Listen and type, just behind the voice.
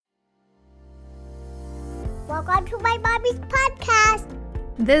Welcome to my mommy's podcast.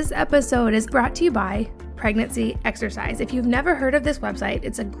 This episode is brought to you by Pregnancy Exercise. If you've never heard of this website,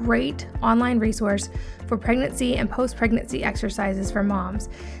 it's a great online resource for pregnancy and post-pregnancy exercises for moms.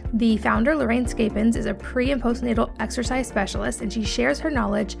 The founder, Lorraine Scapins, is a pre- and postnatal exercise specialist, and she shares her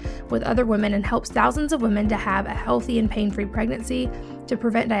knowledge with other women and helps thousands of women to have a healthy and pain-free pregnancy, to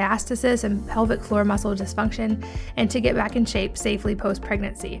prevent diastasis and pelvic floor muscle dysfunction, and to get back in shape safely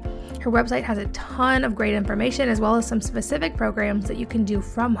post-pregnancy. Her website has a ton of great information as well as some specific programs that you can do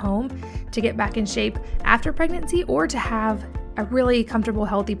from home to get back in shape after pregnancy or to have a really comfortable,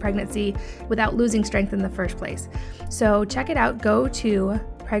 healthy pregnancy without losing strength in the first place. So check it out. Go to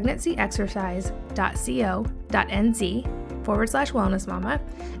pregnancyexercise.co.nz/wellnessmama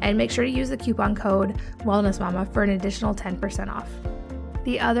and make sure to use the coupon code wellnessmama for an additional 10% off.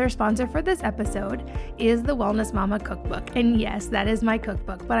 The other sponsor for this episode is the Wellness Mama Cookbook. And yes, that is my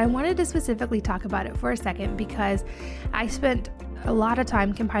cookbook, but I wanted to specifically talk about it for a second because I spent a lot of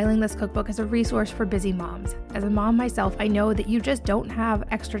time compiling this cookbook as a resource for busy moms. As a mom myself, I know that you just don't have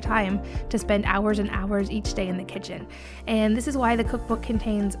extra time to spend hours and hours each day in the kitchen. And this is why the cookbook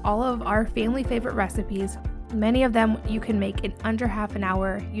contains all of our family favorite recipes. Many of them you can make in under half an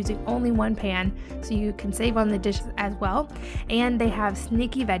hour using only one pan, so you can save on the dishes as well. And they have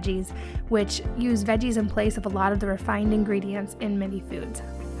sneaky veggies, which use veggies in place of a lot of the refined ingredients in many foods.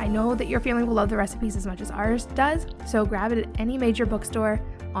 I know that your family will love the recipes as much as ours does, so grab it at any major bookstore,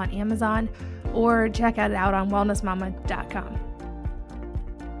 on Amazon, or check it out on wellnessmama.com.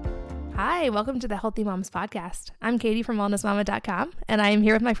 Hi, welcome to the Healthy Moms Podcast. I'm Katie from wellnessmama.com, and I am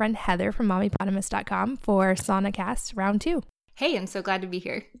here with my friend Heather from mommypotamus.com for Saunacast Round 2. Hey, I'm so glad to be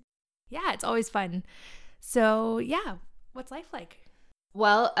here. Yeah, it's always fun. So yeah, what's life like?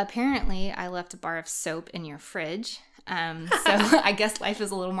 Well, apparently I left a bar of soap in your fridge, so I guess life is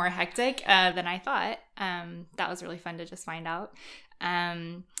a little more hectic than I thought. That was really fun to just find out.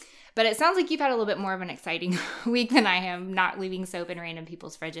 But it sounds like you've had a little bit more of an exciting week than I am, not leaving soap in random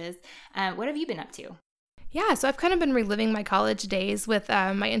people's fridges. What have you been up to? Yeah, so I've kind of been reliving my college days with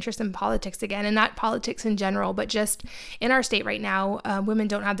my interest in politics again, and not politics in general, but just in our state right now, women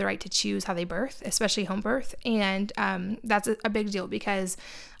don't have the right to choose how they birth, especially home birth, and that's a big deal because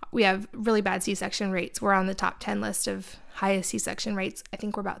we have really bad C-section rates. We're on the top 10 list of highest C-section rates. I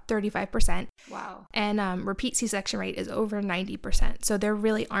think we're about 35%. Wow. And repeat C-section rate is over 90%. So there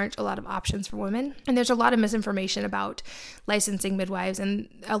really aren't a lot of options for women. And there's a lot of misinformation about licensing midwives and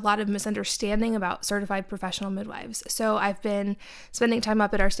a lot of misunderstanding about certified professional midwives. So I've been spending time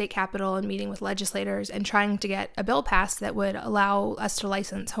up at our state capitol and meeting with legislators and trying to get a bill passed that would allow us to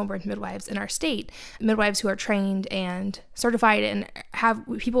license home birth midwives in our state, midwives who are trained and certified, and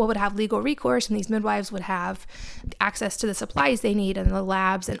people would have legal recourse, and these midwives would have access to the supplies they need and the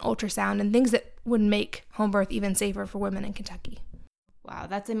labs and ultrasound and things that would make home birth even safer for women in Kentucky. Wow,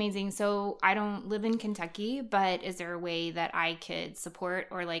 that's amazing. So I don't live in Kentucky, but is there a way that I could support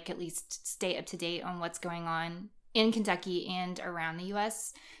or like at least stay up to date on what's going on in Kentucky and around the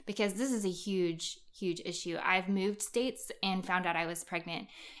U.S.? Because this is a huge issue. I've moved states and found out I was pregnant,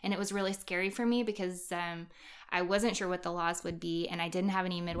 and it was really scary for me because I wasn't sure what the laws would be, and I didn't have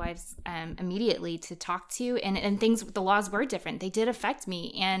any midwives immediately to talk to, and the laws were different. They did affect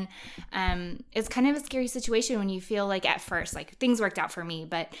me, and it's kind of a scary situation when you feel like at first, like things worked out for me,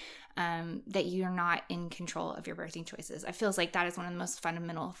 but that you're not in control of your birthing choices. I feel like that is one of the most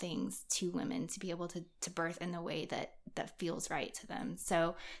fundamental things to women, to be able to birth in the way that feels right to them.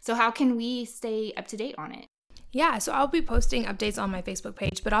 So how can we stay up to date on it? Yeah, so I'll be posting updates on my Facebook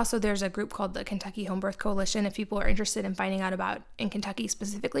page, but also there's a group called the Kentucky Home Birth Coalition if people are interested in finding out about in Kentucky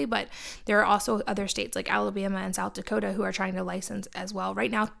specifically, but there are also other states like Alabama and South Dakota who are trying to license as well. Right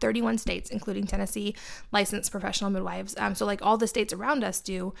now, 31 states, including Tennessee, license professional midwives. So like all the states around us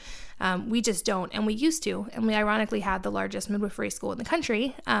do, we just don't, and we used to, and we ironically had the largest midwifery school in the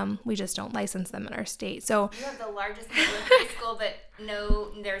country. We just don't license them in our state. So you have the largest midwifery school, but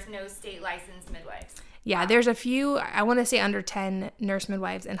there's no state licensed midwives. Yeah, there's a few, I want to say under 10 nurse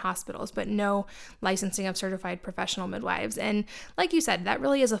midwives in hospitals, but no licensing of certified professional midwives. And like you said, that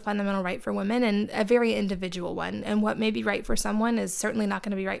really is a fundamental right for women and a very individual one. And what may be right for someone is certainly not going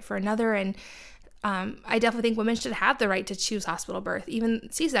to be right for another. And I definitely think women should have the right to choose hospital birth, even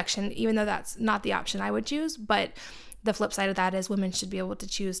C-section, even though that's not the option I would choose. But the flip side of that is women should be able to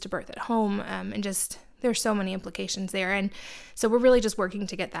choose to birth at home. And just, there's so many implications there. And so we're really just working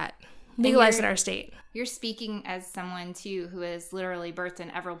to get that legalized in our state. You're speaking as someone too who has literally birthed in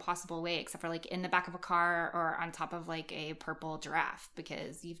every possible way except for like in the back of a car or on top of like a purple giraffe,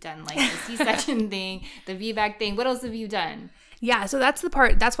 because you've done like the C-section thing, the VBAC thing. What else have you done? Yeah, so that's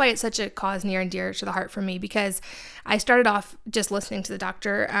why it's such a cause near and dear to the heart for me, because I started off just listening to the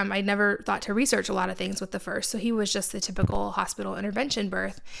doctor. I never thought to research a lot of things with the first. So he was just the typical hospital intervention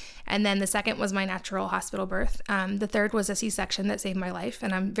birth. And then the second was my natural hospital birth. The third was a C-section that saved my life.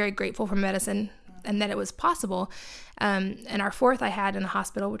 And I'm very grateful for medicine and that it was possible. And our fourth I had in a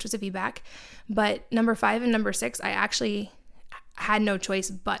hospital, which was a VBAC. But number 5 and number 6, I actually had no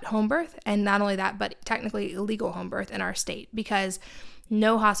choice but home birth. And not only that, but technically illegal home birth in our state, because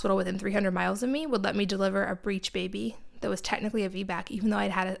no hospital within 300 miles of me would let me deliver a breech baby that was technically a VBAC, even though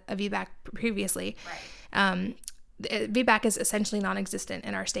I'd had a VBAC previously. Right. VBAC is essentially non-existent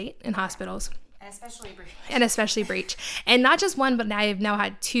in our state in hospitals. And especially breech. And not just one, but I've now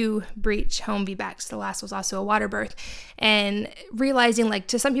had 2 breech home VBACs. The last was also a water birth. And realizing, like,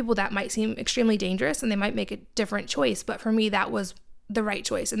 to some people that might seem extremely dangerous and they might make a different choice. But for me, that was the right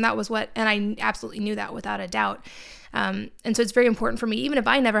choice. And that was and I absolutely knew that without a doubt. And so it's very important for me, even if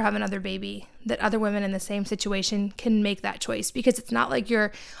I never have another baby, that other women in the same situation can make that choice, because it's not like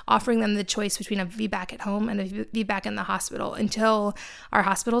you're offering them the choice between a VBAC at home and a VBAC in the hospital. Until our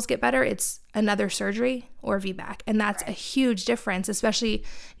hospitals get better, it's another surgery or VBAC. And that's a huge difference, especially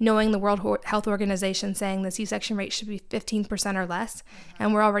knowing the World Health Organization saying the C-section rate should be 15% or less. Mm-hmm.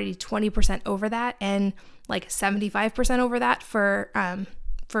 And we're already 20% over that, and like 75% over that for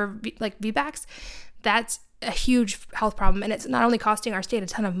like VBACs. That's a huge health problem, and it's not only costing our state a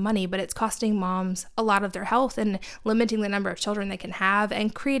ton of money, but it's costing moms a lot of their health and limiting the number of children they can have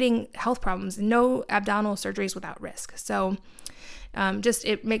and creating health problems. No abdominal surgeries without risk. So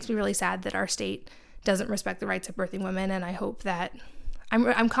it makes me really sad that our state doesn't respect the rights of birthing women, and I hope that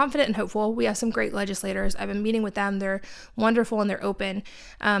I'm confident and hopeful. We have some great legislators. I've been meeting with them. They're wonderful and they're open.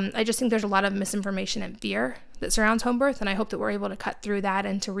 I just think there's a lot of misinformation and fear that surrounds home birth, and I hope that we're able to cut through that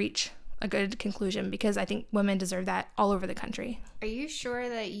and to reach a good conclusion, because I think women deserve that all over the country. Are you sure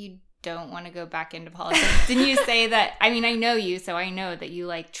that you don't want to go back into politics? Didn't you say that? I mean, I know you, so I know that you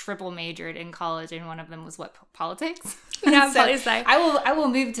like triple majored in college, and one of them was what, politics? Yeah, so I will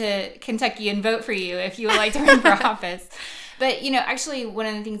move to Kentucky and vote for you if you would like to run for office. But, actually, one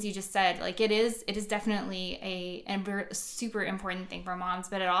of the things you just said, like, it is definitely a super important thing for moms,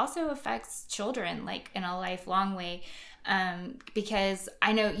 but it also affects children, like, in a lifelong way. Because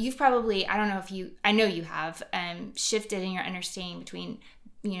I know you've probably, I know you have shifted in your understanding between,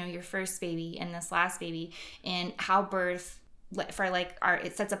 your first baby and this last baby, and how birth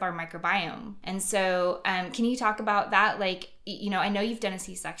it sets up our microbiome. And so, can you talk about that? Like, I know you've done a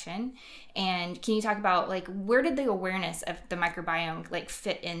C-section, and can you talk about, like, where did the awareness of the microbiome, like,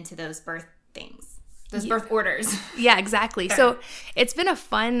 fit into those birth things, those birth orders? Yeah, exactly. So it's been a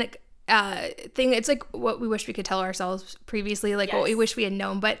fun thing. It's like what we wish we could tell ourselves previously, like what we wish we had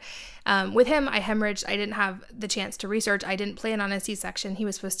known. But with him, I hemorrhaged. I didn't have the chance to research. I didn't plan on a C-section. He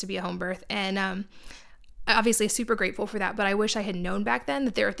was supposed to be a home birth. And obviously super grateful for that, but I wish I had known back then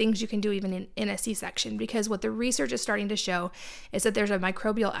that there are things you can do even in a C-section, because what the research is starting to show is that there's a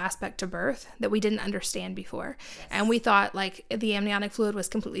microbial aspect to birth that we didn't understand before. Yes. And we thought, like, the amniotic fluid was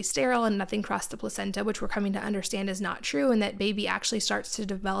completely sterile and nothing crossed the placenta, which we're coming to understand is not true, and that baby actually starts to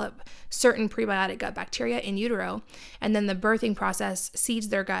develop certain prebiotic gut bacteria in utero, and then the birthing process seeds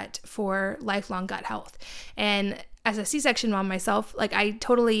their gut for lifelong gut health. And as a C-section mom myself, like, I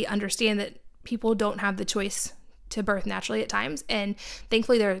totally understand that people don't have the choice to birth naturally at times. And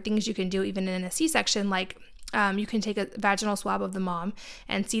thankfully, there are things you can do even in a C-section, like you can take a vaginal swab of the mom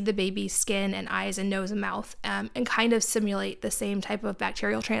and see the baby's skin and eyes and nose and mouth, and kind of simulate the same type of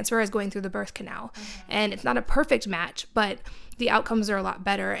bacterial transfer as going through the birth canal. Mm-hmm. And it's not a perfect match, but the outcomes are a lot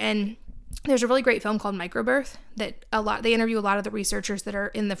better. And there's a really great film called Microbirth that they interview a lot of the researchers that are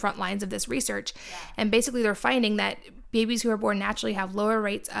in the front lines of this research. Yeah. And basically they're finding that babies who are born naturally have lower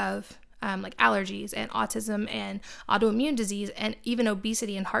rates of like allergies and autism and autoimmune disease and even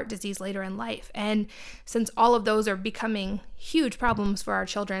obesity and heart disease later in life. And since all of those are becoming huge problems for our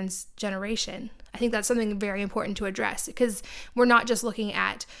children's generation, I think that's something very important to address, because we're not just looking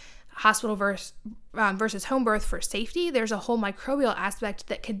at hospital versus home birth for safety. There's a whole microbial aspect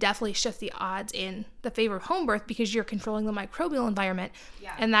that could definitely shift the odds in the favor of home birth, because you're controlling the microbial environment,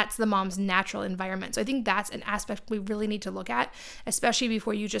 and that's the mom's natural environment. So I think that's an aspect we really need to look at, especially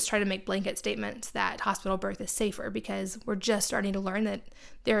before you just try to make blanket statements that hospital birth is safer, because we're just starting to learn that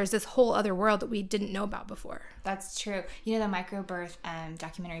there is this whole other world that we didn't know about before. That's true. The microbirth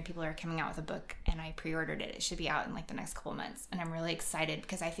documentary, people are coming out with a book, and I pre-ordered it. It should be out in like the next couple months, and I'm really excited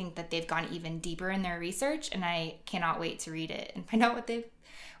because I think that they've gone even deeper in their research, and I cannot wait to read it and find out what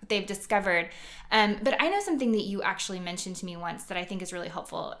they've discovered. But I know something that you actually mentioned to me once that I think is really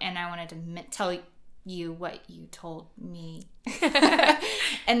helpful, and I wanted to you what you told me.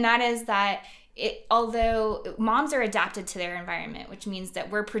 And that is that although moms are adapted to their environment, which means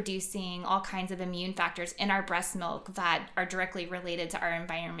that we're producing all kinds of immune factors in our breast milk that are directly related to our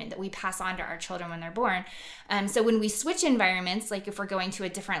environment that we pass on to our children when they're born. So when we switch environments, like if we're going to a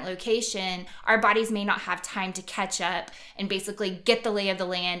different location, our bodies may not have time to catch up and basically get the lay of the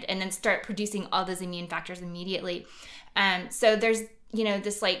land and then start producing all those immune factors immediately. So there's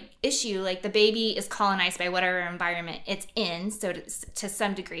this like issue, like the baby is colonized by whatever environment it's in. So to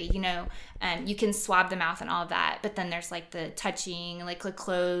some degree, you can swab the mouth and all of that, but then there's like the touching, like the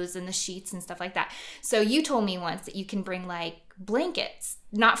clothes and the sheets and stuff like that. So you told me once that you can bring like blankets,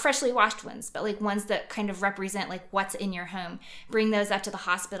 not freshly washed ones, but like ones that kind of represent like what's in your home. Bring those up to the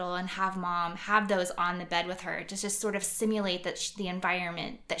hospital and have mom have those on the bed with her to just sort of simulate that the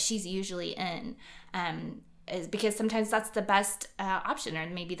environment that she's usually in. Is because sometimes that's the best option, or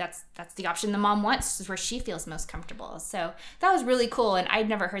maybe that's the option the mom wants, where she feels most comfortable. So that was really cool, and I'd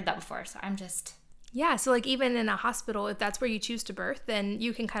never heard that before. So I'm just so like even in a hospital, if that's where you choose to birth, then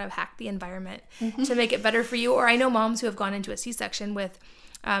you can kind of hack the environment to make it better for you. Or I know moms who have gone into a C-section with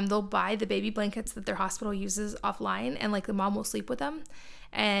they'll buy the baby blankets that their hospital uses offline, and like the mom will sleep with them,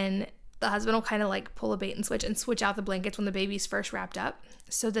 and the husband will kind of like pull a bait and switch out the blankets when the baby's first wrapped up,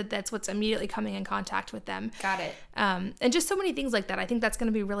 so that's what's immediately coming in contact with them. Got it. And just so many things like that. I think that's going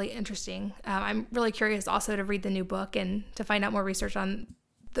to be really interesting. I'm really curious also to read the new book and to find out more research on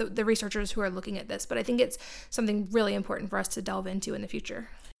the researchers who are looking at this. But I think it's something really important for us to delve into in the future.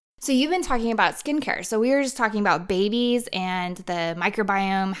 So you've been talking about skincare. So we were just talking about babies and the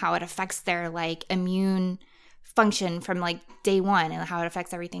microbiome, how it affects their like immune function from like day one, and how it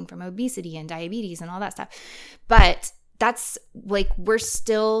affects everything from obesity and diabetes and all that stuff. But that's like, we're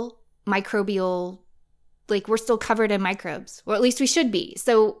still microbial, like we're still covered in microbes, or at least we should be.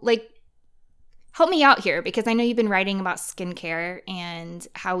 So like, help me out here, because I know you've been writing about skincare and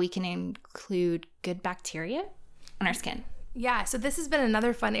how we can include good bacteria on our skin. Yeah, so this has been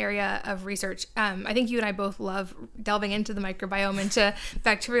another fun area of research. I think you and I both love delving into the microbiome, into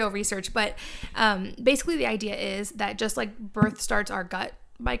bacterial research, but basically the idea is that just like birth starts our gut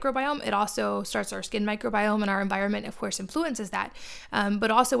microbiome, it also starts our skin microbiome, and our environment, of course, influences that. But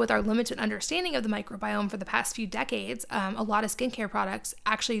also with our limited understanding of the microbiome for the past few decades, a lot of skincare products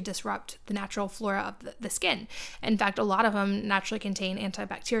actually disrupt the natural flora of the skin. In fact, a lot of them naturally contain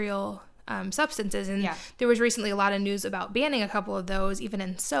antibacterial substances, and there was recently a lot of news about banning a couple of those, even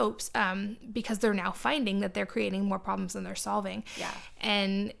in soaps, because they're now finding that they're creating more problems than they're solving.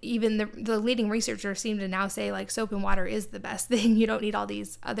 And even the leading researchers seem to now say like soap and water is the best thing. You don't need all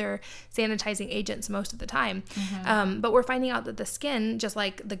these other sanitizing agents most of the time. But we're finding out that the skin, just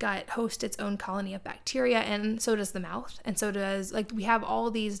like the gut, hosts its own colony of bacteria, and so does the mouth, and so does, like, we have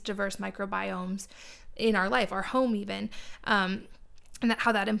all these diverse microbiomes in our life, our home even, and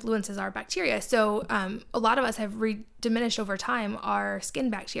how that influences our bacteria. So a lot of us have diminished over time our skin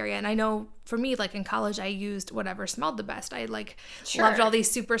bacteria. And I know for me, like in college, I used whatever smelled the best. I loved all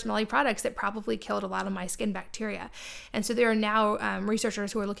these super smelly products that probably killed a lot of my skin bacteria. And so there are now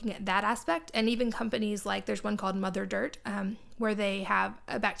researchers who are looking at that aspect, and even companies like, there's one called Mother Dirt, where they have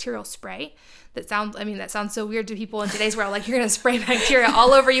a bacterial spray that sounds so weird to people in today's world, like you're going to spray bacteria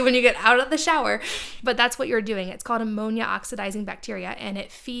all over you when you get out of the shower, but that's what you're doing. It's called ammonia oxidizing bacteria, and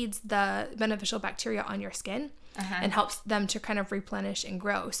it feeds the beneficial bacteria on your skin and helps them to kind of replenish and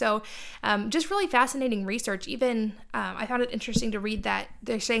grow. So just really fascinating research. Even I found it interesting to read that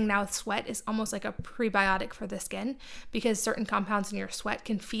they're saying now sweat is almost like a prebiotic for the skin, because certain compounds in your sweat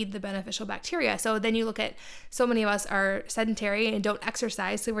can feed the beneficial bacteria. So then you look at, so many of us are sedentary and don't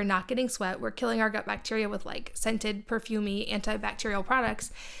exercise, so we're not getting sweat. We're killing our gut bacteria with like scented, perfumey, antibacterial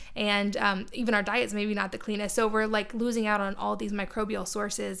products. And even our diet's maybe not the cleanest. So we're like losing out on all these microbial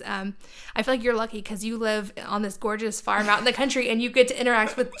sources. I feel like you're lucky because you live on this gorgeous farm out in the country and you get to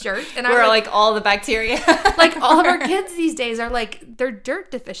interact with dirt. And we're like all the bacteria. Like all of our kids these days are like, they're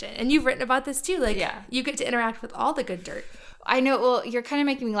dirt deficient. And you've written about this too. Like you get to interact with all the good dirt. I know. Well, you're kind of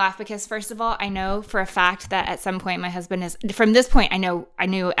making me laugh because, first of all, I know for a fact that at some point my husband is, from this point, I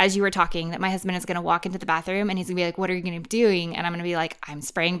knew as you were talking that my husband is going to walk into the bathroom and he's going to be like, what are you going to be doing? And I'm going to be like, I'm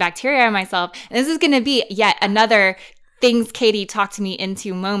spraying bacteria on myself. And this is going to be yet another things Katie talked me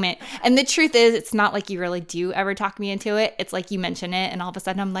into moment. And the truth is, it's not like you really do ever talk me into it. It's like you mention it and all of a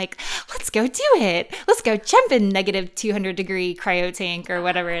sudden I'm like, let's go do it. Let's go jump in negative 200 degree cryo tank or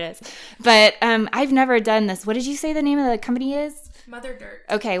whatever it is. But I've never done this. What did you say the name of the company is? Mother Dirt.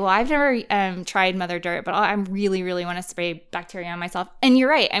 Okay, well, I've never tried Mother Dirt, but I really, really want to spray bacteria on myself. And you're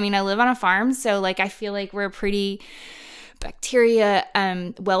right. I mean, I live on a farm, so like I feel like we're pretty bacteria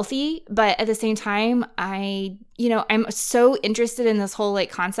wealthy, but at the same time, I'm so interested in this whole like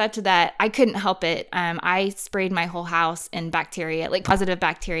concept that I couldn't help it. I sprayed my whole house in bacteria, like positive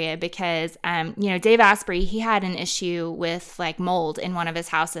bacteria, because Dave Asprey, he had an issue with like mold in one of his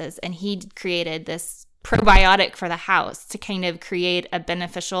houses, and he created this probiotic for the house to kind of create a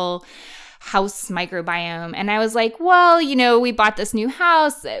beneficial house microbiome. And I was like, well, we bought this new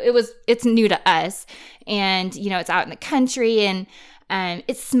house. It's new to us, and it's out in the country, and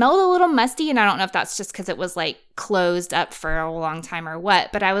it smelled a little musty, and I don't know if that's just because it was like closed up for a long time or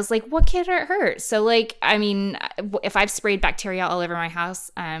what, but I was like, what could it hurt? So like, I mean, if I've sprayed bacteria all over my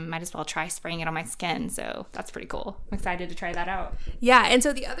house, might as well try spraying it on my skin. So that's pretty cool. I'm excited to try that out. Yeah. And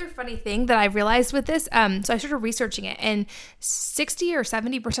so the other funny thing that I realized with this, so I started researching it, and 60 or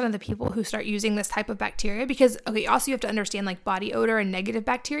 70% of the people who start using this type of bacteria, because, okay, also you have to understand like body odor and negative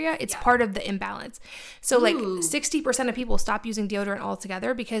bacteria, it's part of the imbalance. So like 60% of people stop using deodorant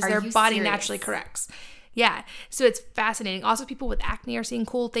altogether because their body naturally corrects. Yeah. So it's fascinating. Also, people with acne are seeing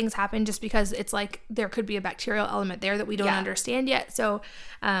cool things happen just because it's like there could be a bacterial element there that we don't understand yet. So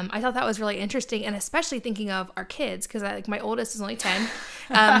I thought that was really interesting, and especially thinking of our kids, because like my oldest is only 10.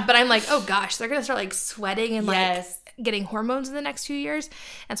 But I'm like, oh gosh, they're going to start like sweating and like getting hormones in the next few years.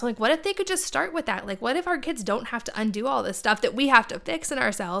 And so like, what if they could just start with that? Like, what if our kids don't have to undo all this stuff that we have to fix in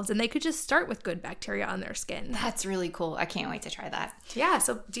ourselves, and they could just start with good bacteria on their skin? That's really cool. I can't wait to try that. Yeah.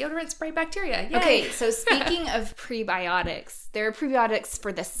 So deodorant spray bacteria. Yay. Okay. So speaking of prebiotics, there are prebiotics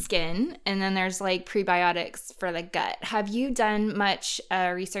for the skin, and then there's like prebiotics for the gut. Have you done much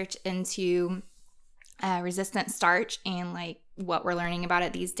research into resistant starch and like what we're learning about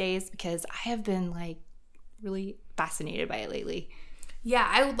it these days? Because I have been like really fascinated by it lately. Yeah,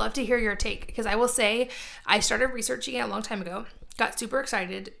 I would love to hear your take, because I will say I started researching it a long time ago, got super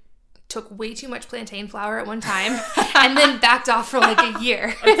excited, took way too much plantain flour at one time, and then backed off for like a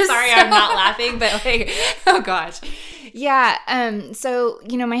year. I'm sorry, I'm not laughing, but like, oh gosh. Yeah. So,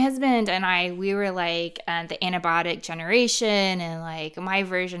 my husband and I, we were like the antibiotic generation, and like my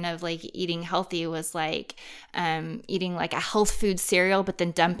version of like eating healthy was like eating like a health food cereal, but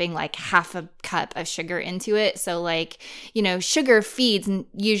then dumping like half a cup of sugar into it. So like, sugar feeds,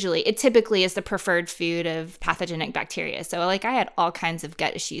 it typically is the preferred food of pathogenic bacteria. So like I had all kinds of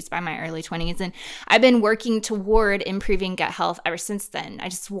gut issues by my early 20s, and I've been working toward improving gut health ever since then. I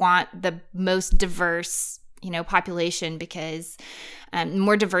just want the most diverse population, because the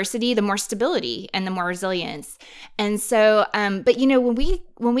more diversity, the more stability and the more resilience. And so, but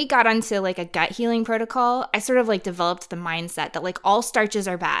when we got onto like a gut healing protocol, I sort of like developed the mindset that like all starches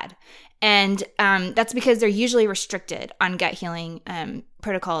are bad. And that's because they're usually restricted on gut healing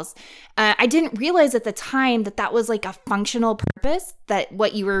protocols. I didn't realize at the time that was like a functional purpose, that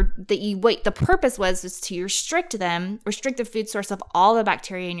the purpose was to restrict the food source of all the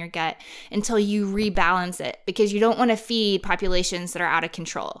bacteria in your gut until you rebalance it, because you don't want to feed populations that are out of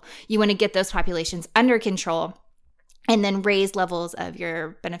control. You want to get those populations under control and then raise levels of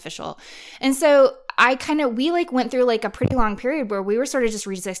your beneficial. And so we went through like a pretty long period where we were sort of just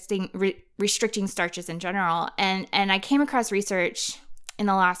restricting starches in general. And I came across research in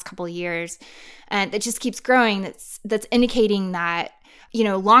the last couple of years that just keeps growing. That's indicating that,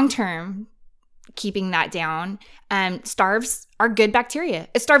 long-term, keeping that down, starves our good bacteria.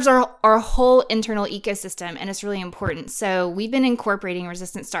 It starves our whole internal ecosystem, and it's really important. So we've been incorporating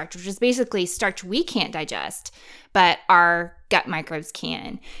resistant starch, which is basically starch we can't digest, but our gut microbes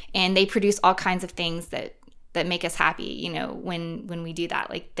can. And they produce all kinds of things that make us happy, when we do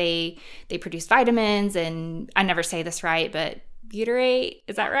that. Like they produce vitamins, and I never say this right, but butyrate,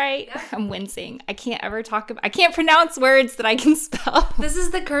 is that right? Yeah. I'm wincing. I can't pronounce words that I can spell. This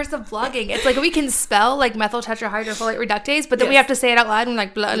is the curse of vlogging. It's like we can spell like methyl tetrahydrofolate reductase, but then we have to say it out loud and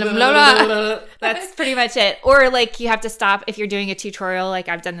like blah, blah, blah, blah. That's pretty much it. Or like you have to stop if you're doing a tutorial. Like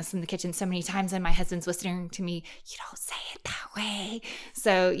I've done this in the kitchen so many times, and my husband's whispering to me, "You don't say it that way."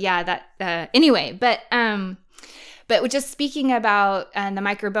 So yeah, anyway, But just speaking about the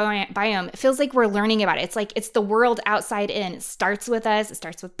microbiome, it feels like we're learning about it. It's like it's the world outside in. It starts with us. It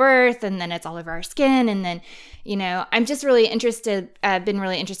starts with birth, and then it's all over our skin. And then, I'm just really interested, been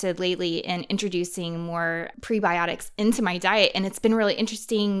really interested lately in introducing more prebiotics into my diet. And it's been really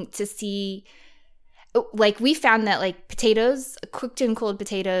interesting to see, like we found that like potatoes, cooked and cooled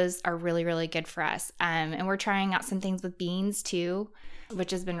potatoes are really, really good for us. And we're trying out some things with beans too,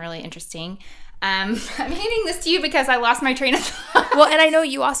 which has been really interesting. I'm handing this to you because I lost my train of thought. Well, and I know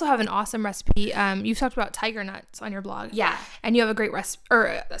you also have an awesome recipe. You've talked about tiger nuts on your blog. Yeah. And you have a great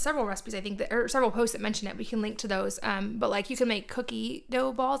several recipes, I think, or several posts that mention it. We can link to those. But like you can make cookie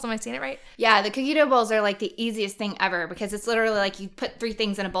dough balls. Am I saying it right? Yeah, the cookie dough balls are like the easiest thing ever because it's literally like you put 3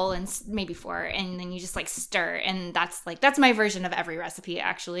 things in a bowl and maybe 4, and then you just like stir. And that's my version of every recipe,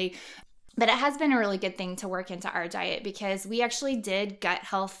 actually. But it has been a really good thing to work into our diet because we actually did gut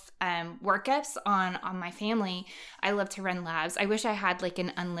health workups on my family. I love to run labs. I wish I had like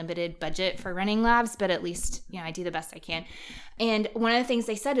an unlimited budget for running labs, but at least, I do the best I can. And one of the things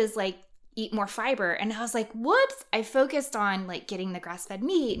they said is like, eat more fiber. And I was like, whoops, I focused on like getting the grass-fed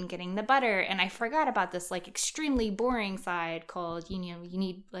meat and getting the butter. And I forgot about this like extremely boring side called, you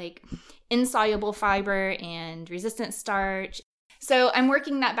need like insoluble fiber and resistant starch. So I'm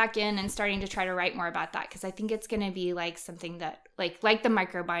working that back in and starting to try to write more about that because I think it's going to be like something that like the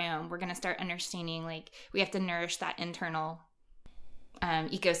microbiome, we're going to start understanding like we have to nourish that internal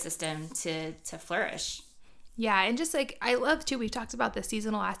ecosystem to flourish. Yeah, and just like I love too, we've talked about the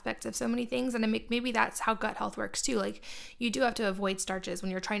seasonal aspects of so many things, and maybe that's how gut health works too. Like you do have to avoid starches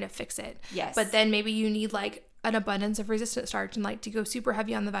when you're trying to fix it. Yes. But then maybe you need like an abundance of resistant starch and like to go super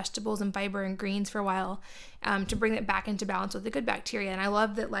heavy on the vegetables and fiber and greens for a while to bring it back into balance with the good bacteria. And I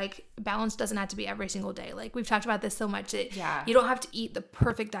love that like balance doesn't have to be every single day. Like we've talked about this so much that you don't have to eat the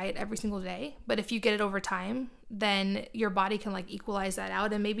perfect diet every single day, but if you get it over time, then your body can like equalize that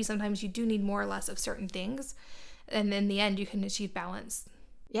out. And maybe sometimes you do need more or less of certain things. And in the end, you can achieve balance.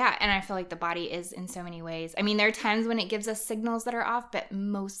 Yeah, and I feel like the body is in so many ways. I mean, there are times when it gives us signals that are off, but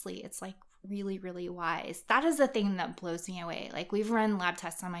mostly it's like really, really wise. That is the thing that blows me away. Like we've run lab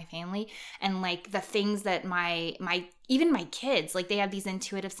tests on my family and like the things that even my kids, like they have these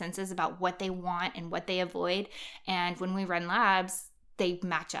intuitive senses about what they want and what they avoid. And when we run labs, they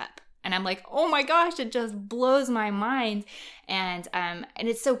match up. And I'm like, oh my gosh, it just blows my mind. And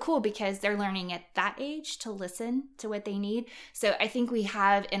it's so cool because they're learning at that age to listen to what they need. So I think we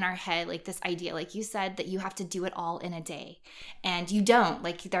have in our head like this idea, like you said, that you have to do it all in a day. And you don't.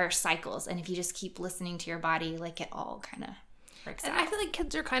 Like there are cycles. And if you just keep listening to your body, like it all kind of works out. And I feel like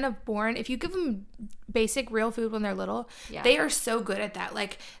kids are kind of born, if you give them basic real food when they're little, they are so good at that.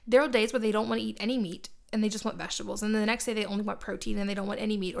 Like there are days where they don't want to eat any meat. And they just want vegetables. And then the next day they only want protein and they don't want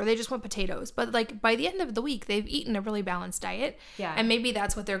any meat, or they just want potatoes. But like by the end of the week, they've eaten a really balanced diet. Yeah. And maybe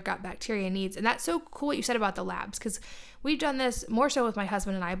that's what their gut bacteria needs. And that's so cool what you said about the labs, because we've done this more so with my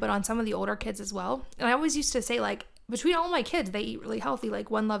husband and I, but on some of the older kids as well. And I always used to say like, between all my kids, they eat really healthy. Like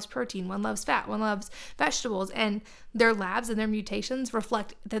one loves protein, one loves fat, one loves vegetables, and their labs and their mutations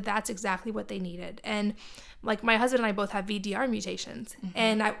reflect that that's exactly what they needed. And like my husband and I both have VDR mutations. Mm-hmm.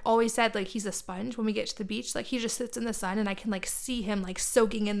 And I've always said like he's a sponge when we get to the beach. Like he just sits in the sun and I can like see him like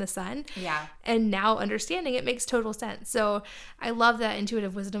soaking in the sun. Yeah. And now understanding it makes total sense. So I love that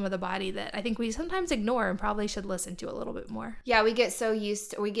intuitive wisdom of the body that I think we sometimes ignore and probably should listen to a little bit more. Yeah, we get so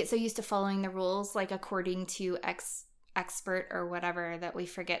used to following the rules like according to expert or whatever that we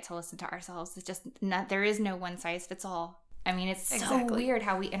forget to listen to ourselves. It's just there is no one size fits all. I mean, it's so weird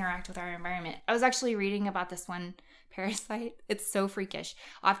how we interact with our environment. I was actually reading about this one parasite. It's so freakish.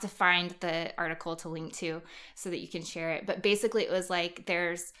 I'll have to find the article to link to so that you can share it. But basically it was like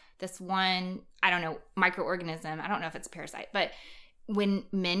there's this one, I don't know, microorganism. I don't know if it's a parasite, but when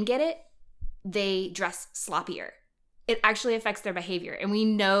men get it, they dress sloppier. It actually affects their behavior. And we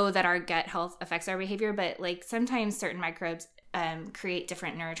know that our gut health affects our behavior, but like sometimes certain microbes create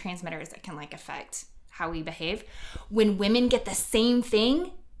different neurotransmitters that can like affect how we behave. When women get the same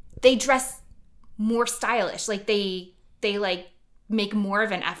thing, they dress more stylish. Like they like make more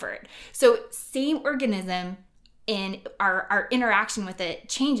of an effort. So same organism, and our interaction with it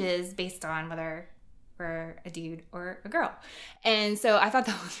changes based on whether we're a dude or a girl. And so I thought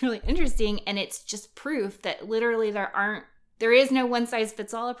that was really interesting. And it's just proof that literally there is no one size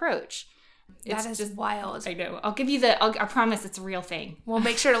fits all approach. That is just wild. I know. I'll give you I promise it's a real thing. We'll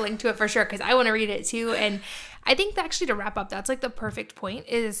make sure to link to it for sure because I want to read it too. And I think that actually to wrap up, that's like the perfect point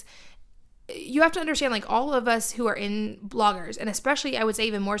is you have to understand like all of us who are in bloggers, and especially I would say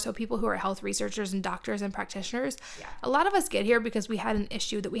even more so people who are health researchers and doctors and practitioners, a lot of us get here because we had an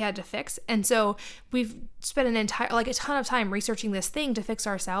issue that we had to fix. And so we've spent a ton of time researching this thing to fix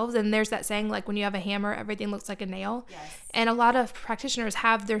ourselves. And there's that saying like when you have a hammer, everything looks like a nail. Yes. And a lot of practitioners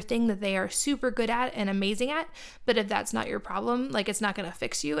have their thing that they are super good at and amazing at. But if that's not your problem, like it's not going to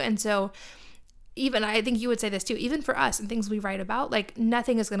fix you. And so even I think you would say this too, even for us and things we write about, like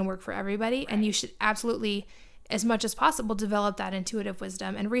nothing is going to work for everybody. Right. And you should absolutely, as much as possible, develop that intuitive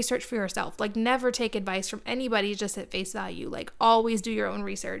wisdom and research for yourself. Like never take advice from anybody just at face value. Like always do your own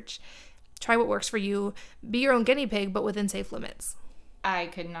research. Try what works for you. Be your own guinea pig, but within safe limits. I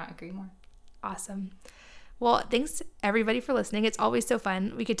could not agree more. Awesome. Well, thanks everybody for listening. It's always so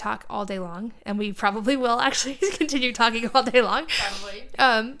fun. We could talk all day long, and we probably will actually continue talking all day long.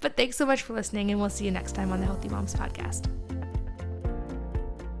 Probably. But thanks so much for listening, and we'll see you next time on the Healthy Moms Podcast.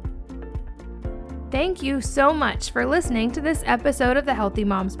 Thank you so much for listening to this episode of the Healthy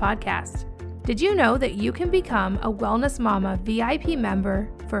Moms Podcast. Did you know that you can become a Wellness Mama VIP member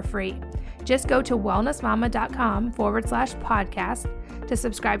for free? Just go to wellnessmama.com/podcast to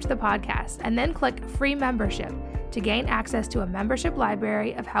subscribe to the podcast, and then click free membership to gain access to a membership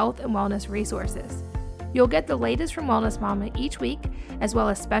library of health and wellness resources. You'll get the latest from Wellness Mama each week, as well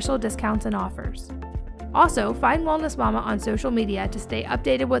as special discounts and offers. Also, find Wellness Mama on social media to stay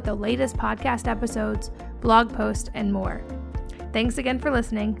updated with the latest podcast episodes, blog posts, and more. Thanks again for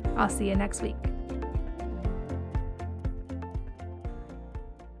listening. I'll see you next week.